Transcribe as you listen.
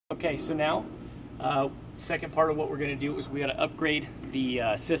Okay, so now, second part of what we're going to do is we got to upgrade the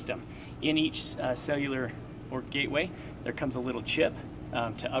system. In each cellular or gateway, there comes a little chip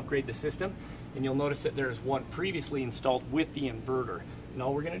to upgrade the system. And you'll notice that there's one previously installed with the inverter. And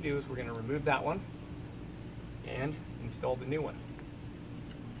all we're going to do is we're going to remove that one and install the new one.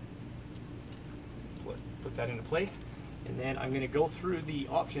 Put that into place. And then I'm going to go through the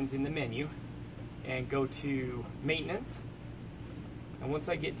options in the menu and go to maintenance. And once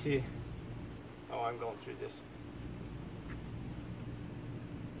I get to, I'm going through this.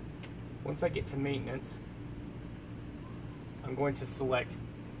 Once I get to maintenance, I'm going to select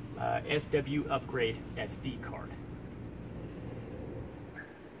SW upgrade SD card.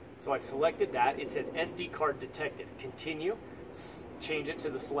 So I've selected that. It says SD card detected. Continue, change it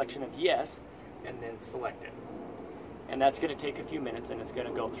to the selection of yes, and then select it. And that's going to take a few minutes, and it's going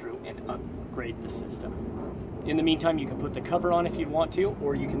to go through and upgrade the system. In the meantime, you can put the cover on if you want to,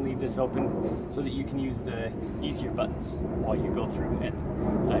 or you can leave this open so that you can use the easier buttons while you go through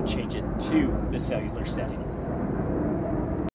and change it to the cellular setting.